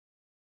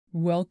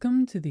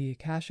Welcome to the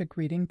Akashic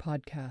Reading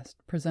Podcast,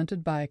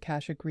 presented by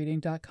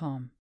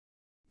AkashicReading.com,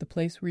 the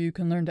place where you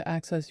can learn to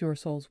access your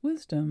soul's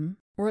wisdom,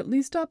 or at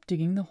least stop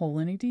digging the hole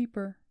any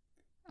deeper.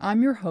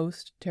 I'm your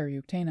host,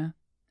 Terry Uktana,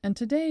 and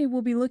today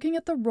we'll be looking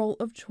at the role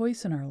of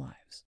choice in our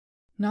lives.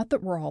 Not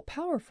that we're all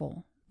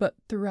powerful, but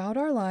throughout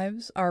our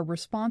lives, our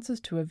responses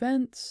to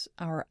events,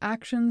 our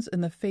actions in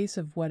the face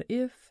of what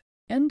if,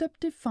 end up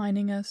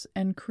defining us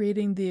and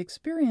creating the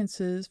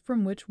experiences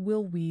from which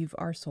we'll weave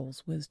our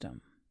soul's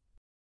wisdom.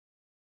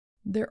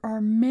 There are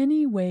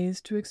many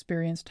ways to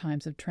experience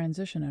times of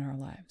transition in our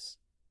lives.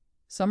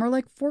 Some are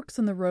like forks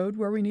in the road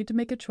where we need to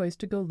make a choice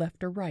to go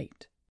left or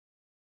right.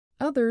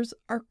 Others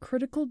are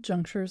critical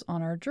junctures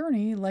on our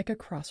journey, like a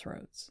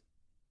crossroads.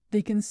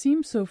 They can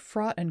seem so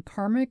fraught and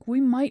karmic,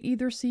 we might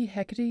either see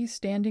Hecate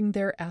standing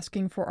there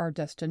asking for our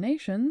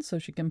destination so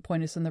she can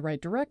point us in the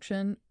right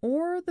direction,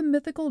 or the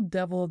mythical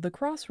devil of the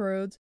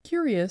crossroads,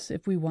 curious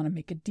if we want to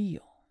make a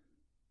deal.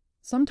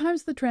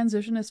 Sometimes the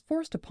transition is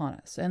forced upon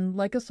us, and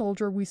like a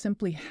soldier, we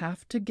simply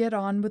have to get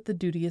on with the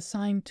duty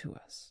assigned to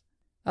us.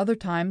 Other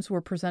times,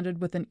 we're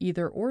presented with an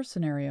either-or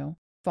scenario: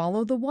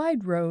 follow the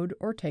wide road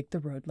or take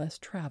the road less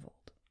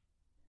traveled.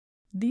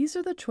 These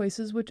are the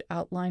choices which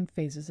outline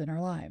phases in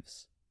our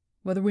lives.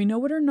 Whether we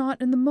know it or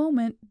not in the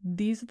moment,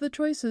 these are the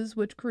choices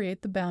which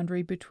create the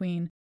boundary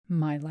between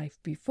my life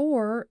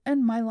before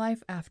and my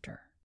life after.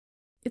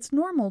 It's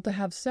normal to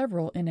have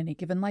several in any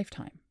given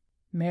lifetime: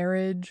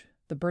 marriage,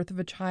 the birth of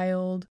a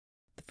child,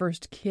 the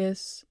first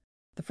kiss,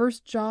 the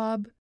first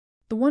job,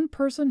 the one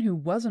person who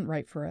wasn't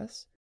right for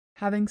us,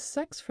 having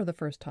sex for the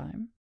first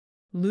time,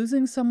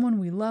 losing someone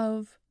we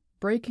love,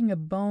 breaking a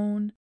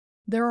bone.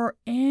 There are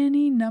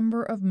any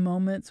number of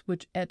moments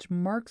which etch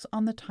marks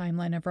on the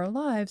timeline of our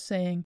lives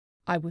saying,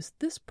 I was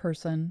this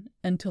person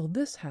until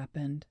this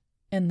happened,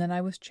 and then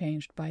I was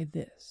changed by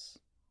this.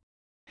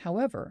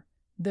 However,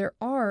 there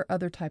are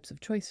other types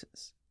of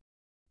choices.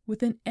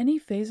 Within any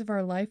phase of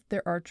our life,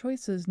 there are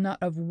choices not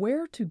of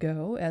where to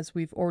go, as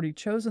we've already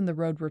chosen the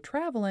road we're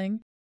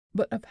traveling,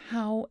 but of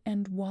how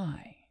and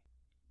why.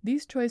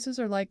 These choices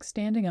are like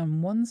standing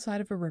on one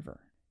side of a river.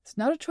 It's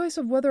not a choice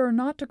of whether or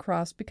not to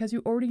cross because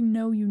you already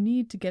know you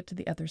need to get to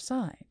the other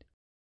side.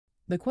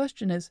 The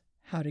question is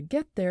how to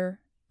get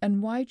there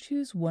and why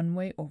choose one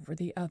way over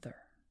the other.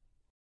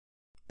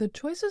 The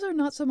choices are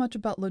not so much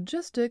about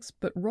logistics,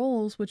 but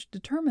roles which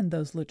determine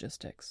those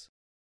logistics.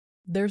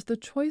 There's the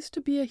choice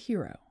to be a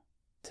hero,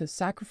 to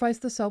sacrifice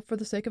the self for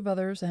the sake of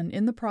others and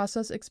in the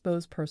process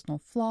expose personal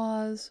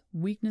flaws,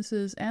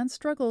 weaknesses, and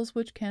struggles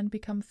which can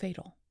become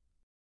fatal.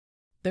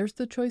 There's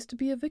the choice to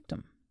be a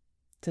victim,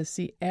 to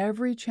see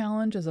every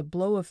challenge as a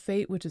blow of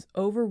fate which is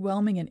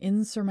overwhelming and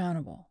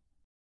insurmountable.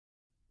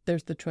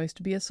 There's the choice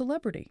to be a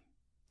celebrity,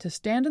 to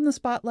stand in the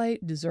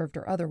spotlight, deserved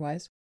or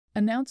otherwise,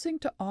 announcing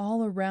to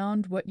all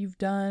around what you've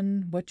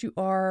done, what you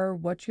are,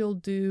 what you'll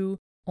do,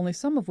 only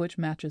some of which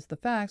matches the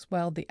facts,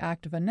 while the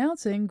act of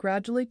announcing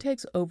gradually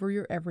takes over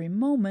your every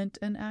moment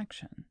and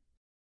action.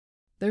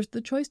 There's the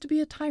choice to be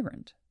a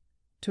tyrant,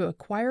 to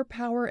acquire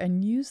power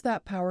and use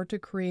that power to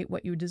create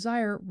what you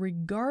desire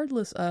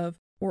regardless of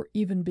or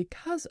even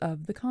because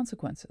of the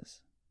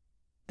consequences.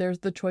 There's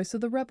the choice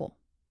of the rebel,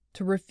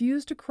 to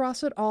refuse to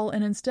cross it all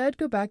and instead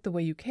go back the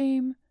way you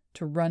came,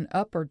 to run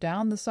up or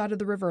down the side of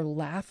the river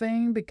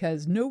laughing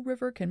because no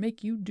river can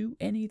make you do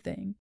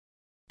anything,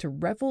 to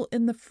revel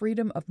in the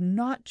freedom of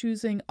not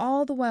choosing,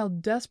 all the while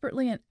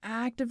desperately and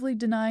actively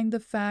denying the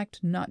fact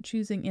not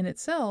choosing in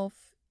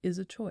itself is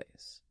a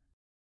choice.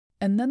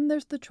 And then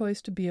there's the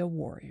choice to be a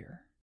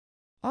warrior.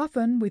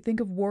 Often we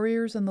think of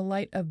warriors in the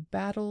light of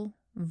battle,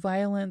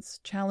 violence,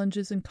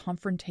 challenges, and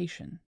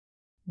confrontation.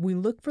 We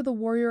look for the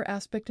warrior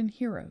aspect in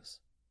heroes,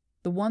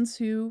 the ones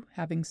who,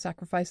 having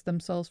sacrificed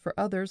themselves for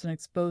others and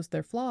exposed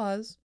their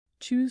flaws,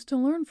 choose to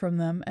learn from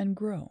them and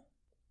grow.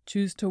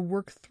 Choose to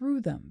work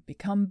through them,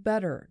 become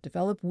better,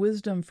 develop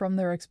wisdom from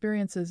their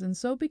experiences, and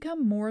so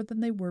become more than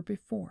they were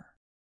before.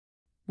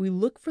 We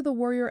look for the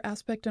warrior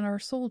aspect in our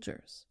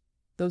soldiers,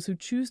 those who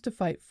choose to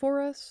fight for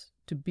us,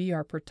 to be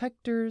our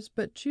protectors,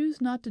 but choose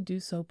not to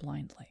do so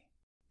blindly.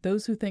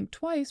 Those who think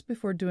twice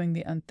before doing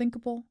the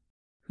unthinkable,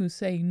 who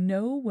say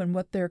no when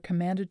what they're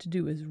commanded to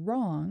do is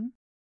wrong,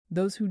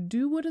 those who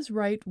do what is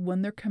right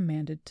when they're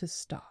commanded to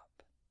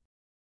stop.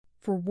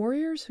 For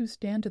warriors who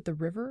stand at the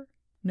river,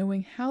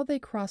 knowing how they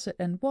cross it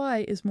and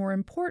why is more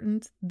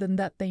important than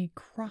that they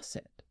cross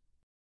it.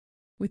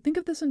 We think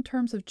of this in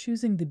terms of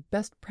choosing the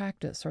best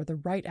practice or the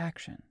right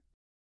action.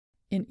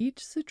 In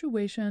each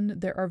situation,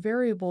 there are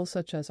variables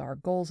such as our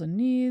goals and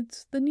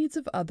needs, the needs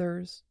of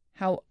others,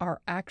 how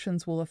our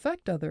actions will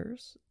affect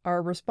others,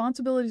 our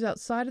responsibilities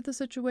outside of the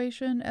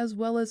situation, as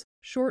well as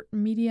short,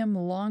 medium,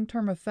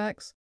 long-term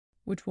effects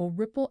which will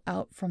ripple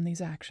out from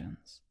these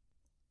actions.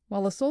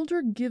 While a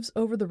soldier gives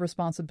over the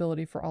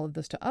responsibility for all of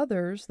this to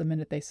others the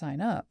minute they sign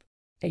up,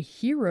 a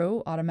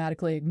hero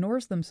automatically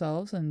ignores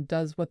themselves and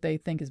does what they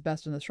think is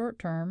best in the short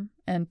term,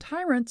 and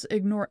tyrants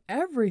ignore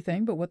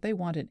everything but what they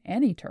want in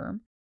any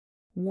term.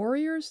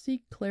 Warriors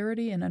seek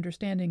clarity and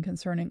understanding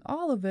concerning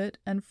all of it,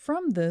 and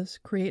from this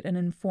create an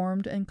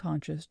informed and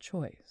conscious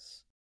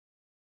choice.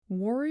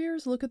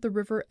 Warriors look at the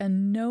river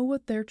and know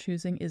what they're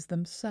choosing is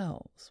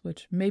themselves,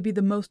 which may be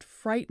the most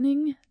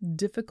frightening,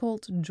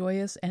 difficult,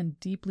 joyous, and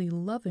deeply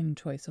loving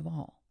choice of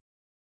all.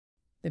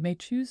 They may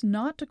choose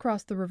not to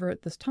cross the river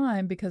at this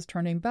time because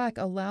turning back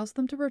allows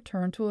them to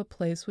return to a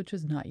place which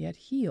is not yet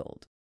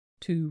healed,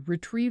 to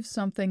retrieve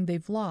something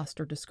they've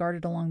lost or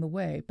discarded along the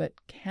way,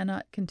 but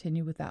cannot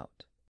continue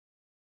without.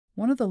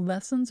 One of the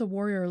lessons a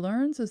warrior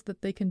learns is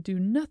that they can do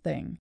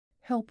nothing,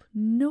 help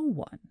no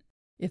one,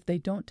 if they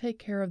don't take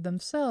care of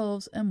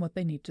themselves and what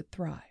they need to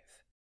thrive.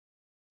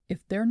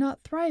 If they're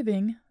not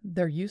thriving,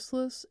 they're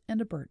useless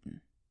and a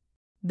burden.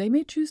 They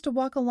may choose to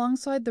walk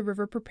alongside the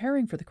river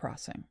preparing for the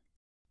crossing.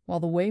 While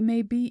the way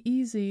may be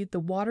easy, the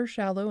water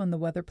shallow, and the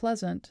weather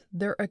pleasant,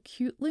 they're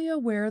acutely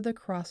aware the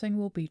crossing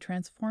will be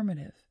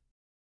transformative.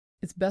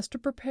 It's best to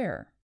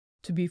prepare,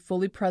 to be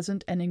fully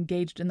present and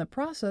engaged in the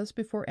process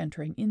before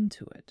entering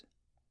into it.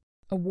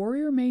 A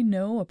warrior may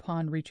know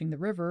upon reaching the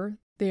river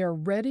they are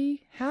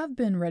ready, have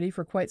been ready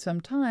for quite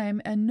some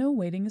time, and no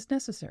waiting is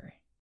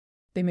necessary.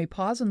 They may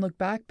pause and look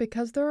back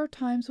because there are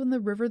times when the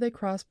river they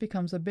cross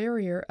becomes a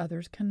barrier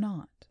others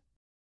cannot.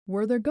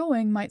 Where they're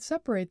going might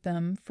separate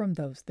them from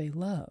those they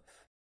love,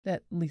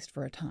 at least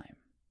for a time.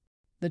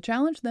 The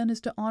challenge then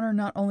is to honor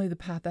not only the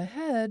path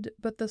ahead,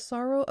 but the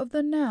sorrow of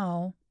the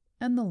now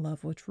and the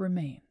love which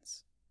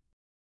remains.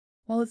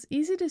 While it's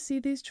easy to see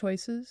these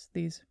choices,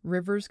 these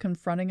rivers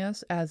confronting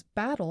us, as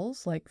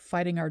battles, like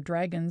fighting our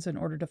dragons in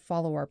order to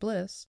follow our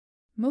bliss,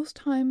 most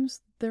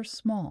times they're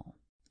small,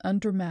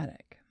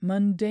 undramatic,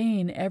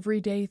 mundane,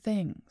 everyday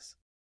things.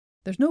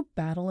 There's no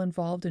battle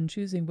involved in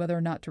choosing whether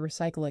or not to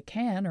recycle a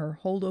can or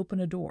hold open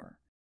a door.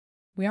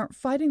 We aren't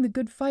fighting the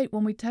good fight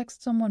when we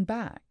text someone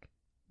back,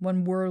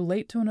 when we're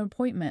late to an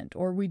appointment,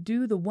 or we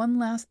do the one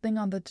last thing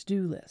on the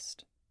to-do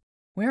list.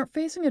 We aren't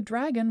facing a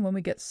dragon when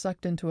we get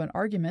sucked into an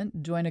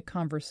argument, join a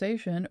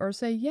conversation, or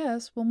say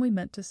yes when we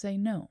meant to say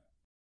no.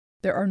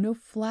 There are no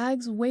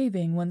flags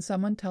waving when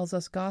someone tells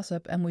us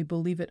gossip and we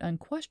believe it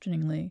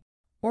unquestioningly,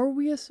 or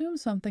we assume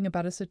something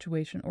about a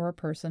situation or a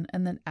person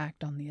and then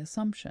act on the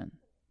assumption.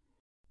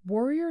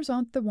 Warriors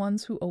aren't the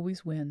ones who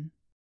always win.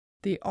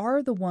 They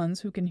are the ones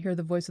who can hear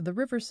the voice of the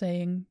river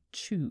saying,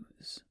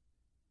 choose.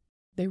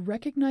 They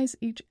recognize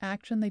each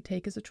action they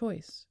take as a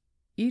choice.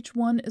 Each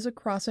one is a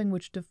crossing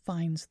which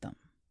defines them.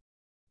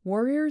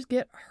 Warriors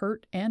get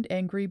hurt and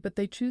angry, but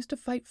they choose to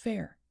fight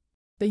fair.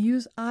 They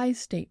use I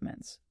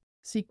statements,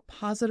 seek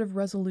positive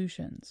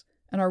resolutions,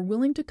 and are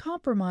willing to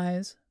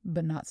compromise,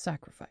 but not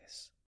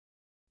sacrifice.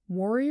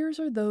 Warriors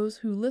are those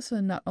who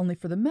listen not only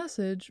for the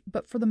message,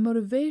 but for the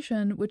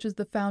motivation, which is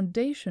the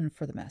foundation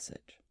for the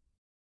message.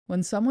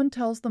 When someone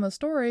tells them a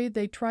story,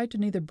 they try to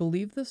neither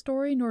believe the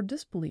story nor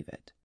disbelieve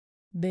it.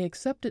 They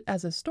accept it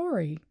as a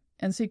story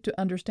and seek to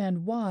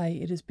understand why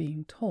it is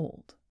being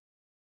told.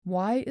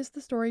 Why is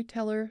the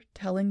storyteller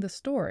telling the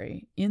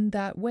story in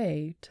that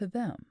way to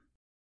them?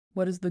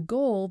 What is the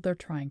goal they're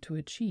trying to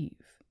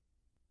achieve?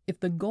 If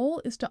the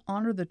goal is to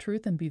honor the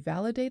truth and be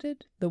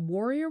validated, the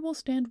warrior will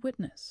stand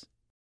witness.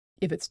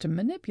 If it's to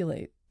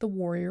manipulate, the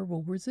warrior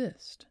will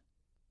resist.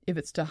 If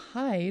it's to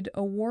hide,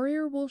 a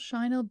warrior will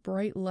shine a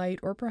bright light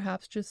or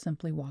perhaps just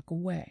simply walk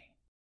away.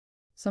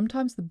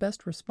 Sometimes the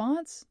best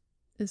response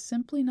is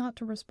simply not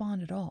to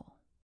respond at all.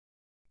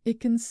 It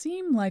can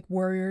seem like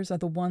warriors are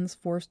the ones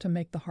forced to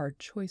make the hard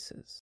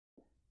choices.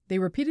 They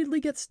repeatedly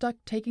get stuck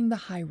taking the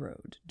high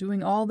road,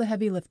 doing all the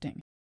heavy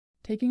lifting,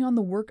 taking on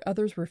the work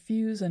others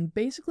refuse, and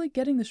basically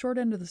getting the short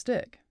end of the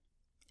stick.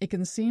 It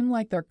can seem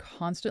like they're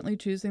constantly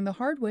choosing the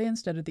hard way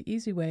instead of the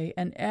easy way,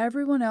 and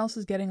everyone else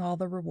is getting all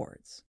the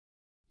rewards.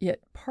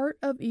 Yet part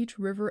of each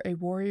river a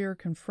warrior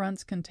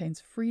confronts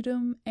contains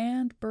freedom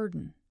and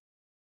burden.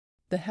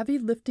 The heavy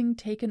lifting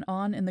taken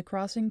on in the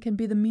crossing can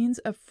be the means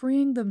of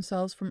freeing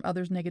themselves from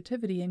others'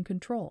 negativity and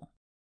control.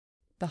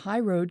 The high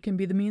road can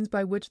be the means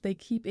by which they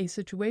keep a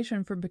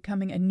situation from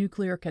becoming a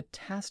nuclear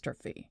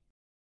catastrophe.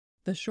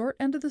 The short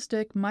end of the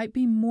stick might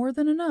be more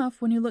than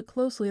enough when you look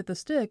closely at the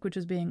stick which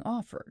is being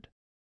offered.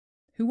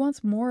 Who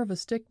wants more of a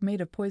stick made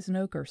of poison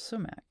oak or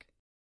sumac?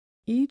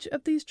 Each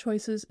of these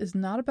choices is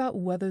not about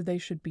whether they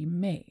should be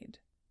made.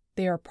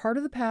 They are part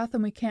of the path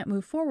and we can't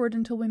move forward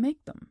until we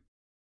make them.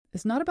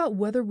 It's not about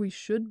whether we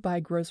should buy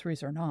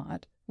groceries or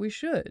not. We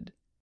should.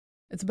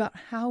 It's about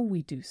how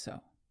we do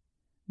so.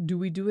 Do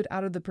we do it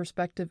out of the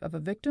perspective of a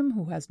victim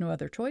who has no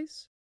other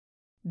choice?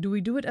 Do we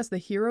do it as the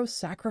hero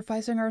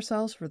sacrificing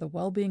ourselves for the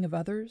well-being of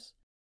others?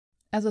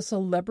 As a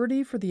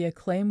celebrity for the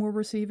acclaim we're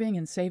receiving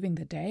and saving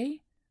the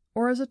day?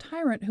 Or as a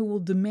tyrant who will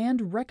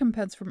demand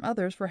recompense from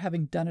others for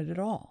having done it at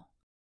all?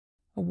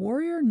 A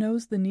warrior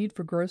knows the need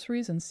for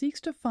groceries and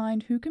seeks to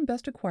find who can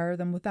best acquire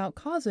them without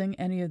causing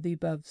any of the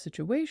above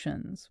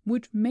situations,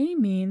 which may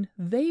mean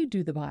they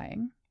do the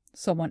buying,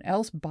 someone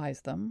else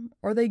buys them,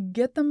 or they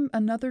get them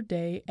another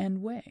day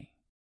and way.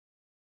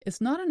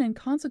 It's not an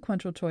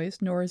inconsequential choice,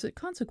 nor is it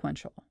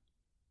consequential.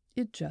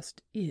 It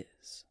just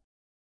is.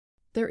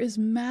 There is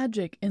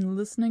magic in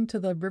listening to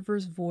the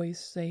river's voice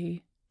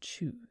say,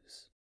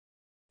 choose.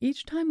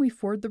 Each time we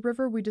ford the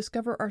river, we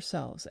discover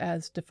ourselves,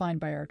 as defined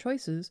by our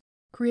choices,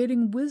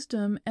 creating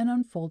wisdom and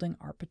unfolding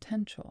our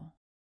potential.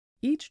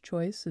 Each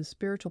choice is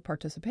spiritual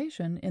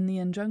participation in the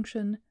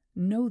injunction,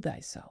 know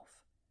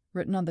thyself,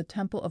 written on the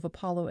temple of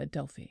Apollo at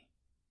Delphi.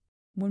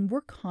 When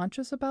we're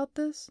conscious about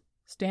this,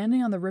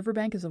 standing on the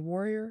riverbank as a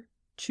warrior,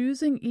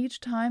 choosing each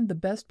time the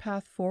best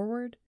path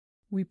forward,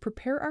 we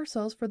prepare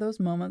ourselves for those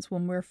moments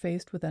when we're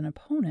faced with an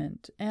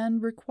opponent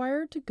and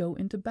required to go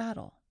into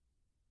battle.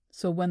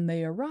 So when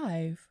they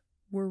arrive,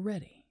 we're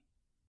ready.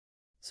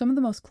 Some of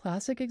the most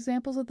classic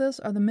examples of this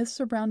are the myths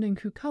surrounding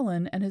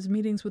Cuchulainn and his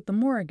meetings with the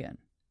Morrigan,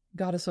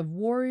 goddess of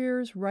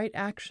warriors, right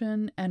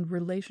action, and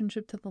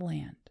relationship to the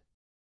land.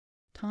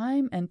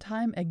 Time and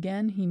time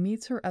again, he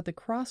meets her at the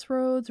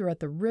crossroads or at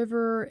the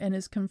river and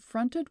is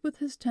confronted with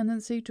his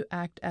tendency to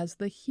act as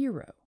the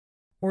hero,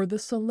 or the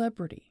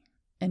celebrity,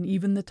 and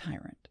even the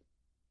tyrant.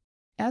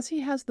 As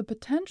he has the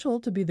potential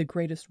to be the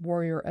greatest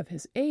warrior of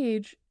his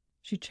age,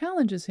 she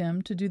challenges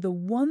him to do the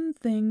one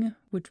thing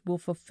which will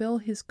fulfill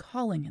his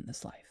calling in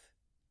this life: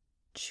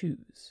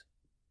 choose.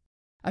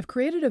 I've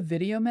created a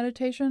video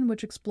meditation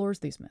which explores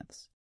these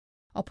myths.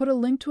 I'll put a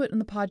link to it in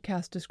the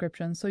podcast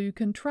description so you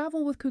can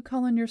travel with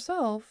Cuchulainn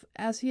yourself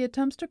as he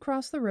attempts to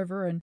cross the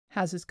river and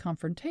has his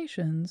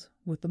confrontations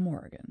with the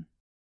Morrigan.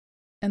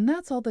 And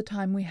that's all the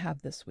time we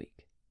have this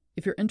week.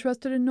 If you're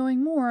interested in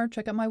knowing more,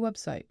 check out my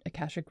website,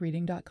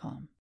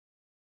 akashicreading.com.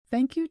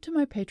 Thank you to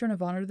my patron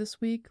of honor this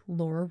week,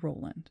 Laura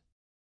Rowland.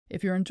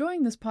 If you're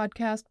enjoying this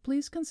podcast,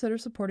 please consider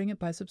supporting it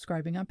by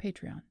subscribing on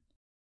Patreon.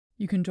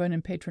 You can join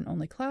in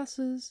patron-only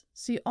classes,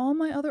 see all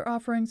my other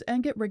offerings,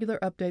 and get regular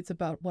updates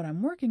about what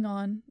I'm working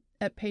on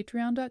at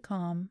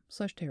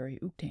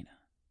patreon.com/TerryUktana.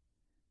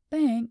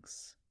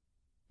 Thanks.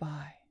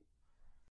 Bye.